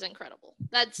 that book was incredible.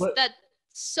 That's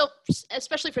so,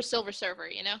 especially for Silver Surfer,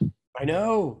 you know. I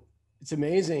know. It's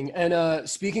amazing. And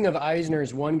speaking of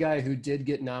Eisners, one guy who did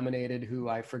get nominated, who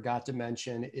I forgot to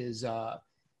mention, is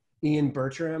Ian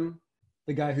Bertram,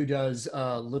 the guy who does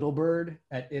Little Bird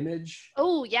at Image.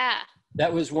 Oh, yeah.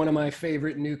 That was one of my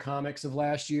favorite new comics of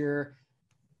last year.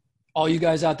 All you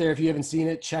guys out there, if you haven't seen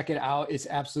it, check it out. It's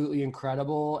absolutely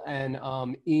incredible. And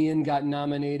Ian got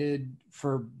nominated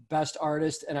for Best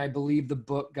Artist, and I believe the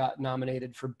book got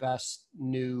nominated for Best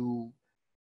New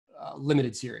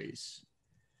Limited Series.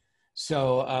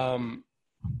 So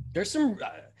there's some,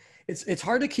 it's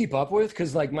hard to keep up with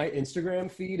because like my Instagram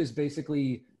feed is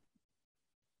basically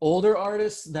older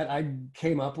artists that I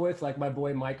came up with, like my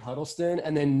boy Mike Huddleston,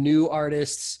 and then new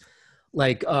artists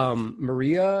like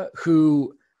Maria,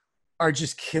 who are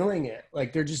just killing it.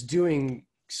 Like they're just doing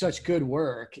such good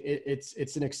work.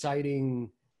 It's an exciting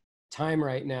time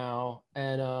right now.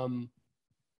 And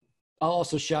I'll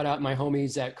also shout out my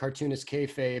homies at Cartoonist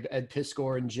Kayfabe, Ed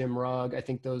Piskor and Jim Rugg. I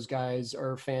think those guys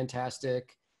are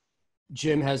fantastic.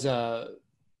 Jim has a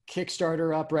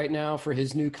Kickstarter up right now for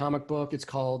his new comic book. It's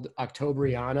called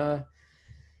Octobriana.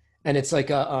 And it's like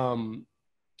a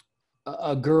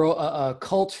girl, a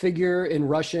cult figure in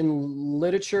Russian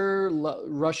literature,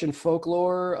 Russian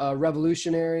folklore,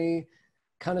 revolutionary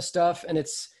kind of stuff. And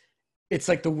it's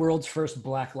like the world's first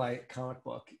blacklight comic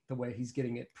book, the way he's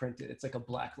getting it printed. It's like a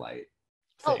blacklight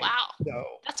thing. Oh, wow. So,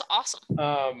 that's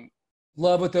awesome.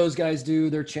 Love what those guys do,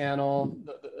 their channel.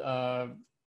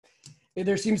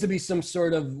 There seems to be some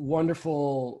sort of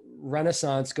wonderful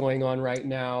renaissance going on right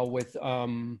now with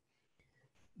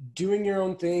doing your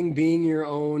own thing, being your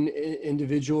own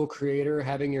individual creator,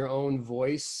 having your own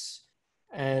voice.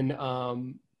 And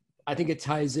I think it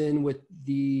ties in with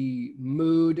the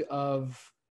mood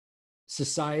of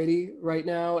society right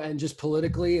now and just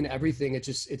politically and everything. It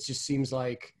just seems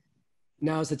like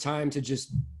now's the time to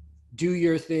just do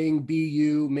your thing, be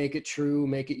you, make it true,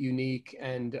 make it unique,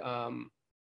 and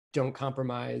don't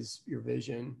compromise your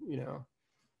vision, you know?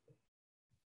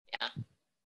 Yeah.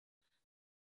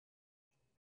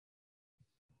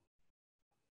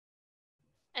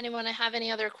 Anyone have any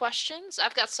other questions?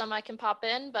 I've got some I can pop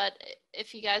in, but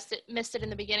if you guys missed it in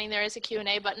the beginning, there is a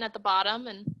Q&A button at the bottom,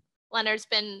 and Leonard's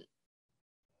been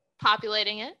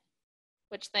populating it,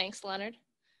 which thanks, Leonard.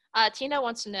 Tina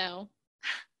wants to know,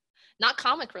 not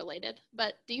comic related,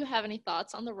 but do you have any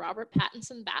thoughts on the Robert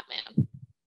Pattinson Batman?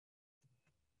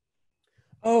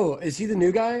 Oh, is he the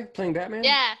new guy playing Batman?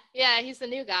 Yeah, he's the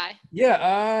new guy.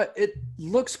 Yeah, it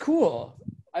looks cool.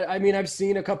 I mean, I've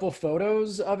seen a couple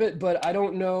photos of it, but I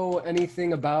don't know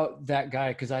anything about that guy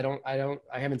because I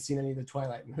haven't seen any of the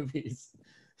Twilight movies.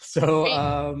 So,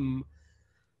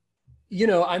 you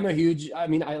know,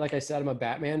 like I said, I'm a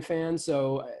Batman fan.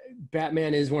 So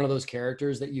Batman is one of those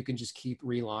characters that you can just keep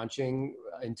relaunching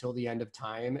until the end of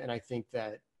time. And I think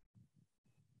that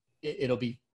it'll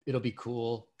be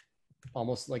cool.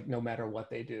 Almost like no matter what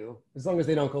they do, as long as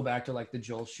they don't go back to like the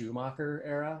Joel Schumacher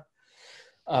era.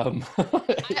 I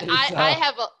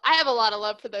have a lot of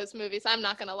love for those movies. I'm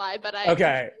not gonna lie, but I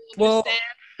okay. Well,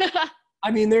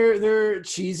 I mean they're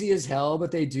cheesy as hell,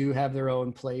 but they do have their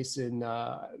own place in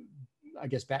I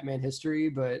guess Batman history.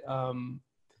 But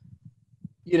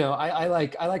you know, I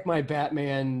like my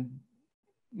Batman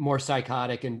more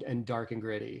psychotic and dark and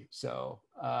gritty. So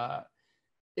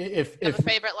if you have a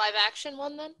favorite live action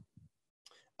one then?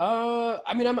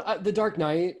 I mean, The Dark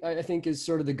Knight, I think, is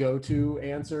sort of the go-to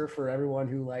answer for everyone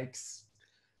who likes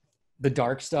the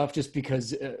dark stuff, just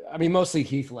because, I mean, mostly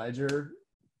Heath Ledger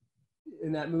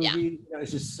in that movie. Yeah. It's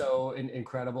just so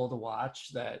incredible to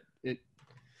watch that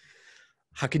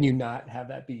how can you not have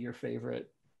that be your favorite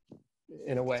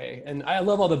in a way? And I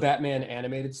love all the Batman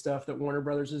animated stuff that Warner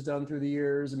Brothers has done through the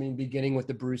years. I mean, beginning with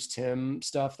the Bruce Timm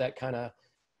stuff that kind of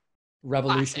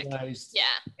revolutionized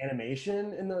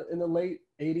animation in the late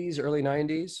 80s, early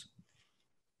 90s.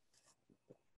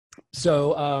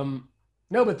 So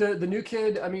no, but the new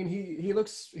kid, I mean, he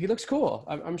looks cool.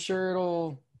 I'm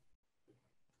sure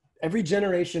every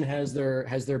generation has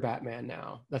their Batman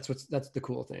now. That's the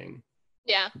cool thing.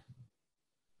 Yeah.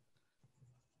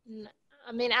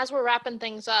 I mean, as we're wrapping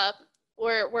things up,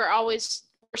 we're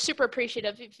super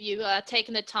appreciative of you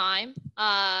taking the time.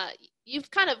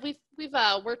 We've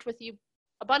worked with you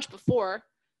a bunch before.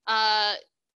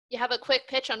 You have a quick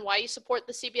pitch on why you support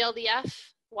the CBLDF,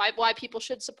 why people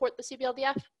should support the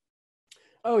CBLDF?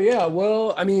 Oh yeah,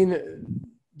 well, I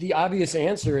mean, the obvious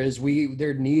answer is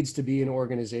there needs to be an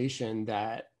organization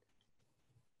that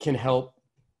can help,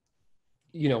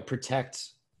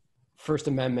 protect First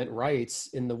Amendment rights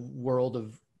in the world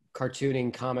of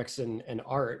cartooning, comics, and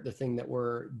art, the thing that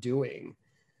we're doing.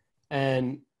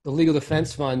 And the Legal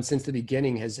Defense Fund, since the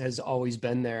beginning, has always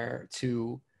been there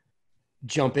to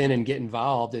jump in and get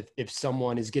involved if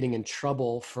someone is getting in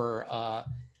trouble for,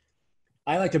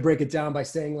 I like to break it down by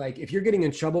saying, like, if you're getting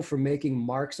in trouble for making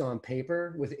marks on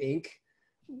paper with ink,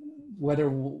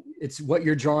 whether it's what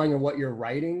you're drawing or what you're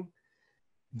writing,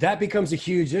 that becomes a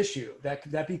huge issue.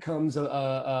 That becomes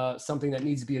something that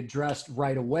needs to be addressed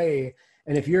right away.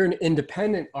 And if you're an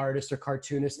independent artist or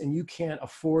cartoonist and you can't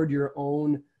afford your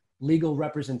own legal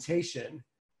representation,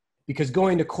 because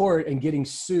going to court and getting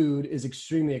sued is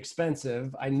extremely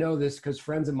expensive. I know this because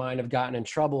friends of mine have gotten in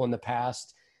trouble in the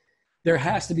past. There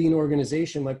has to be an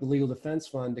organization like the Legal Defense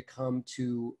Fund to come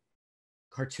to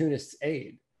cartoonists'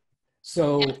 aid.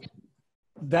 So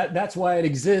that's why it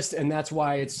exists, and that's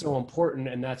why it's so important,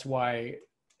 and that's why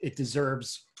it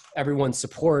deserves everyone's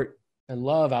support and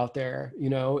love out there.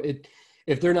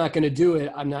 If they're not going to do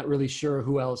it, I'm not really sure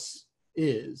who else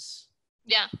is.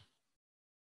 Yeah.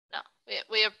 No,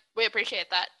 we appreciate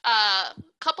that.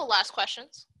 Couple last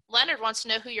questions. Leonard wants to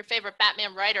know who your favorite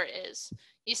Batman writer is.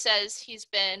 He says he's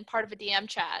been part of a DM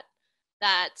chat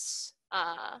that's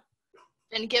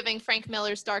been giving Frank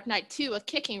Miller's Dark Knight 2 a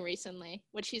kicking recently,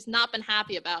 which he's not been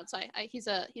happy about. So he's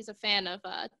a fan of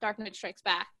Dark Knight Strikes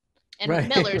Back and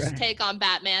Miller's take on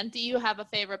Batman. Do you have a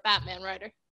favorite Batman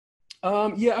writer?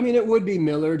 Yeah, I mean, it would be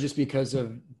Miller just because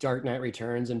of Dark Knight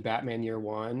Returns and Batman Year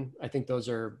One. I think those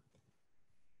are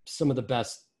some of the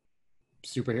best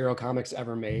superhero comics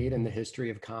ever made in the history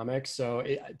of comics. So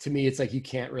to me, it's like you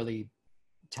can't really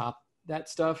top that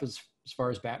stuff as far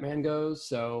as Batman goes.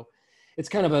 So it's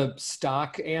kind of a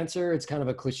stock answer. It's kind of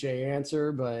a cliche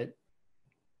answer, but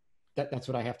that's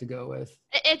what I have to go with.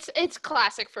 It's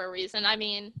classic for a reason. I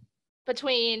mean,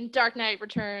 between Dark Knight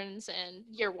Returns and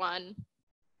Year One,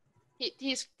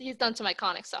 he's done some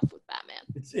iconic stuff with Batman.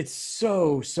 It's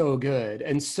so good,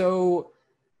 and so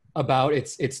about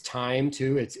its time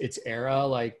too, its era.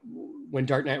 Like when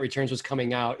Dark Knight Returns was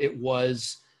coming out, it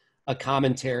was a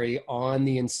commentary on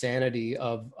the insanity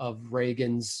of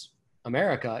Reagan's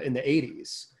America in the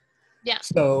 80s. Yeah.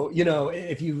 So,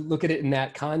 if you look at it in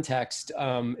that context,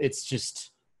 it's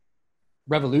just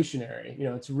revolutionary.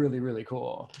 It's really, really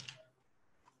cool.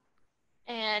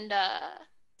 And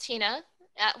Tina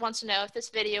wants to know if this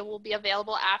video will be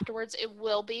available afterwards. It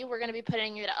will be. We're going to be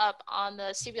putting it up on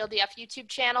the CBLDF YouTube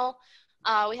channel.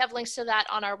 We have links to that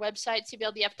on our website,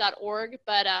 cbldf.org,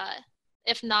 but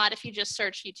if not, if you just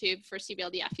search YouTube for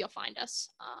CBLDF, you'll find us.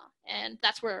 And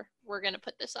that's where we're going to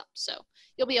put this up. So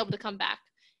you'll be able to come back.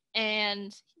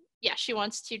 And yeah, she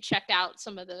wants to check out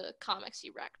some of the comics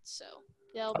you wrecked. So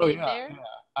they'll be there.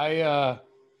 Yeah.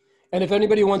 And if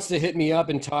anybody wants to hit me up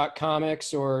and talk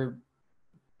comics or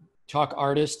talk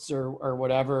artists or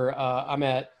whatever, I'm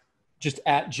at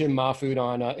Jim Mahfood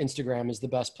on Instagram is the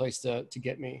best place to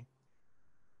get me.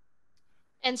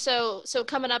 And so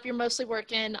coming up, you're mostly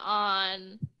working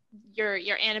on your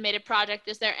animated project.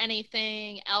 Is there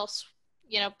anything else,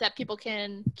 that people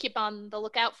can keep on the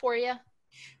lookout for you?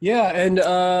 Yeah, and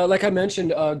like I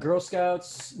mentioned, Girl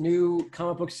Scouts new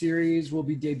comic book series will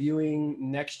be debuting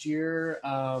next year.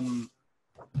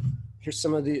 Here's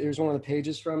there's one of the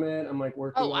pages from it. I'm like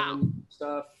working on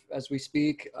stuff as we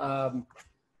speak.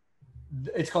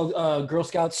 It's called Girl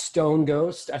Scouts Stone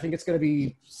Ghost. I think it's going to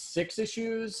be 6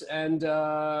 issues, and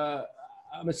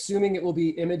I'm assuming it will be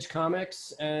Image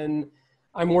Comics, and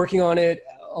I'm working on it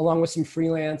along with some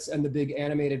freelance and the big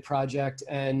animated project.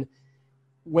 And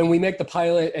when we make the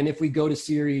pilot and if we go to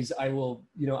series, I will,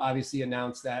 obviously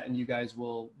announce that, and you guys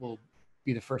will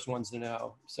be the first ones to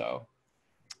know. So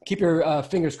keep your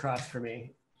fingers crossed for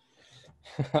me.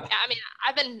 Yeah, I mean,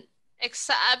 I've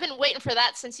been waiting for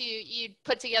that since you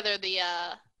put together the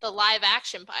live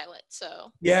action pilot.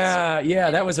 So yeah,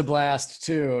 that was a blast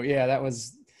too. Yeah, that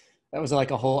was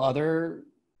like a whole other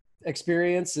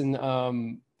experience.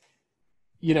 And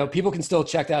people can still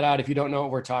check that out if you don't know what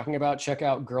we're talking about. Check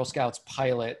out Girl Scouts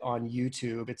pilot on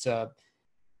YouTube. It's a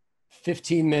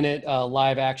 15-minute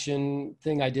live action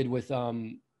thing I did with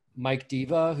Mike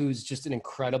Diva, who's just an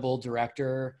incredible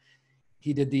director.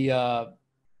 He did the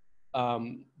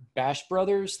Bash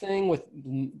Brothers thing with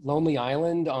Lonely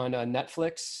Island on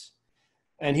Netflix.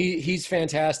 And he's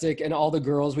fantastic. And all the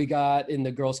girls we got in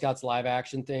the Girl Scouts live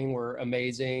action thing were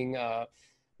amazing.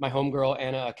 My homegirl,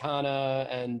 Anna Akana,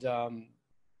 and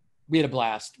we had a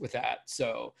blast with that.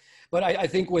 So, but I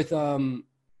think with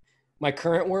my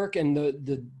current work and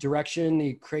the direction,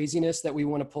 the craziness that we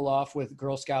want to pull off with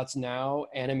Girl Scouts now,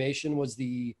 animation was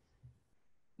the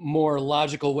more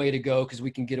logical way to go, because we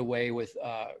can get away with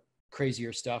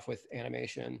crazier stuff with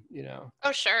animation, you know?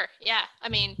 Oh, sure. Yeah. I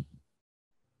mean,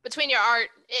 between your art,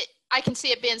 I can see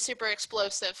it being super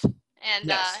explosive, and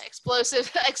Yes.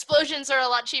 explosions are a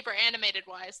lot cheaper animated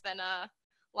wise than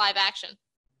live action.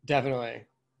 Definitely.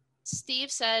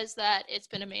 Steve says that it's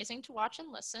been amazing to watch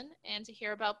and listen, and to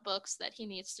hear about books that he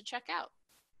needs to check out.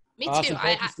 Me Awesome. too.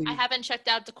 Thank you, Steve. I haven't checked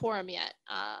out Decorum yet.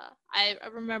 I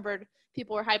remembered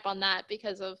people were hype on that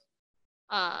because of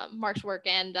Mark's work,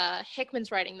 and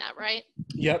Hickman's writing that, right?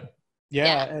 Yep.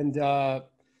 Yeah. And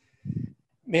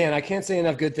man, I can't say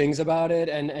enough good things about it.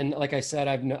 And like I said,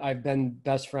 I've been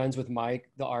best friends with Mike,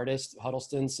 the artist,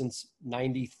 Huddleston, since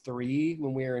 '93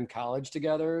 when we were in college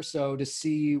together. So to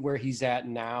see where he's at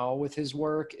now with his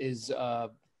work is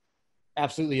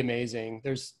absolutely amazing.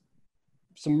 There's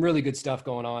some really good stuff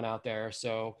going on out there.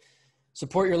 So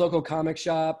support your local comic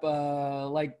shop.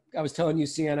 Like I was telling you,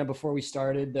 Sienna, before we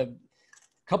started, the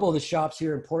couple of the shops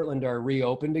here in Portland are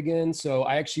reopened again. So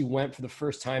I actually went for the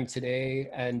first time today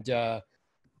and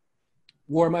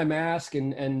wore my mask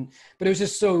but it was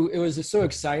just so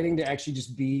exciting to actually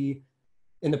just be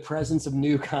in the presence of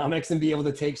new comics and be able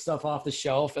to take stuff off the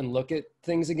shelf and look at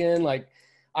things again. Like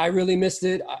I really missed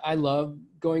it. I love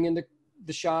going into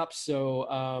the shops.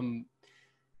 So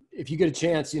if you get a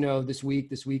chance, you know, this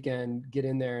weekend, get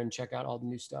in there and check out all the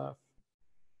new stuff.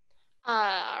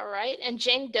 All right. And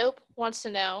Jane Dope wants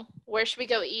to know, where should we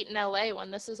go eat in LA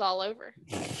when this is all over?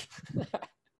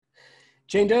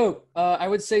 Jane Dope, I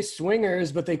would say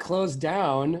Swingers, but they closed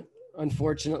down,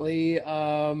 unfortunately.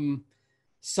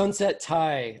 Sunset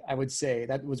Thai, I would say.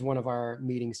 That was one of our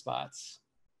meeting spots.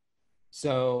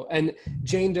 So, and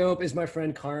Jane Dope is my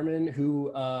friend Carmen,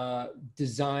 who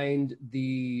designed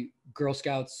the Girl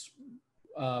Scouts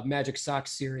Magic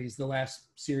Socks series, the last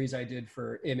series I did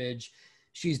for Image.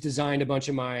 She's designed a bunch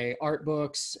of my art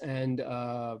books and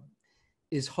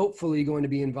is hopefully going to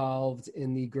be involved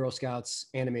in the Girl Scouts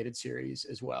animated series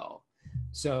as well.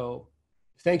 So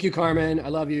thank you, Carmen. I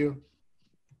love you.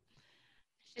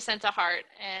 She sent a heart.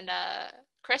 And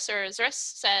Chris or Zris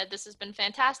said, this has been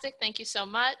fantastic. Thank you so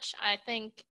much. I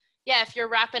think, yeah, if you're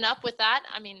wrapping up with that,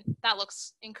 I mean, that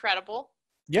looks incredible.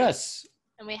 Yes.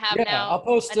 And we have now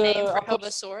a name for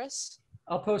Kobosaurus.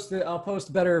 I'll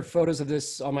post better photos of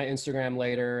this on my Instagram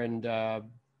later. And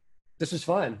this was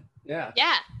fun. Yeah.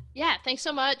 Yeah. Thanks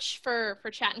so much for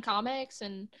chatting comics,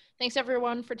 and thanks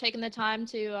everyone for taking the time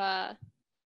to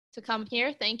come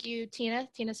here. Thank you, Tina.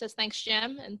 Tina says thanks,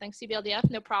 Jim, and thanks CBLDF.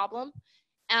 No problem.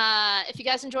 If you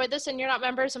guys enjoyed this and you're not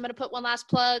members, I'm going to put one last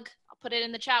plug. I'll put it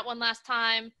in the chat one last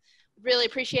time. Really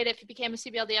appreciate it if you became a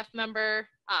CBLDF member.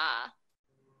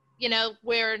 You know,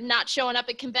 we're not showing up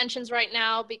at conventions right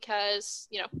now because,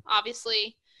 you know,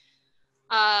 obviously,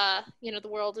 you know, the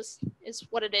world is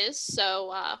what it is.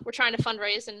 So we're trying to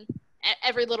fundraise, and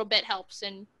every little bit helps,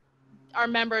 and our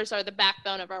members are the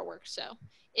backbone of our work. So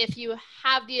if you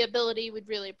have the ability, we'd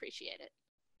really appreciate it.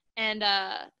 And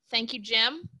thank you,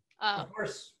 Jim. Of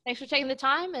course. Thanks for taking the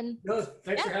time. And no,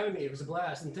 thanks for having me. It was a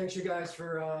blast. And thanks you guys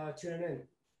for tuning in.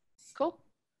 Cool.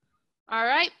 All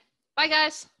right. Bye,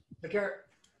 guys. Take care.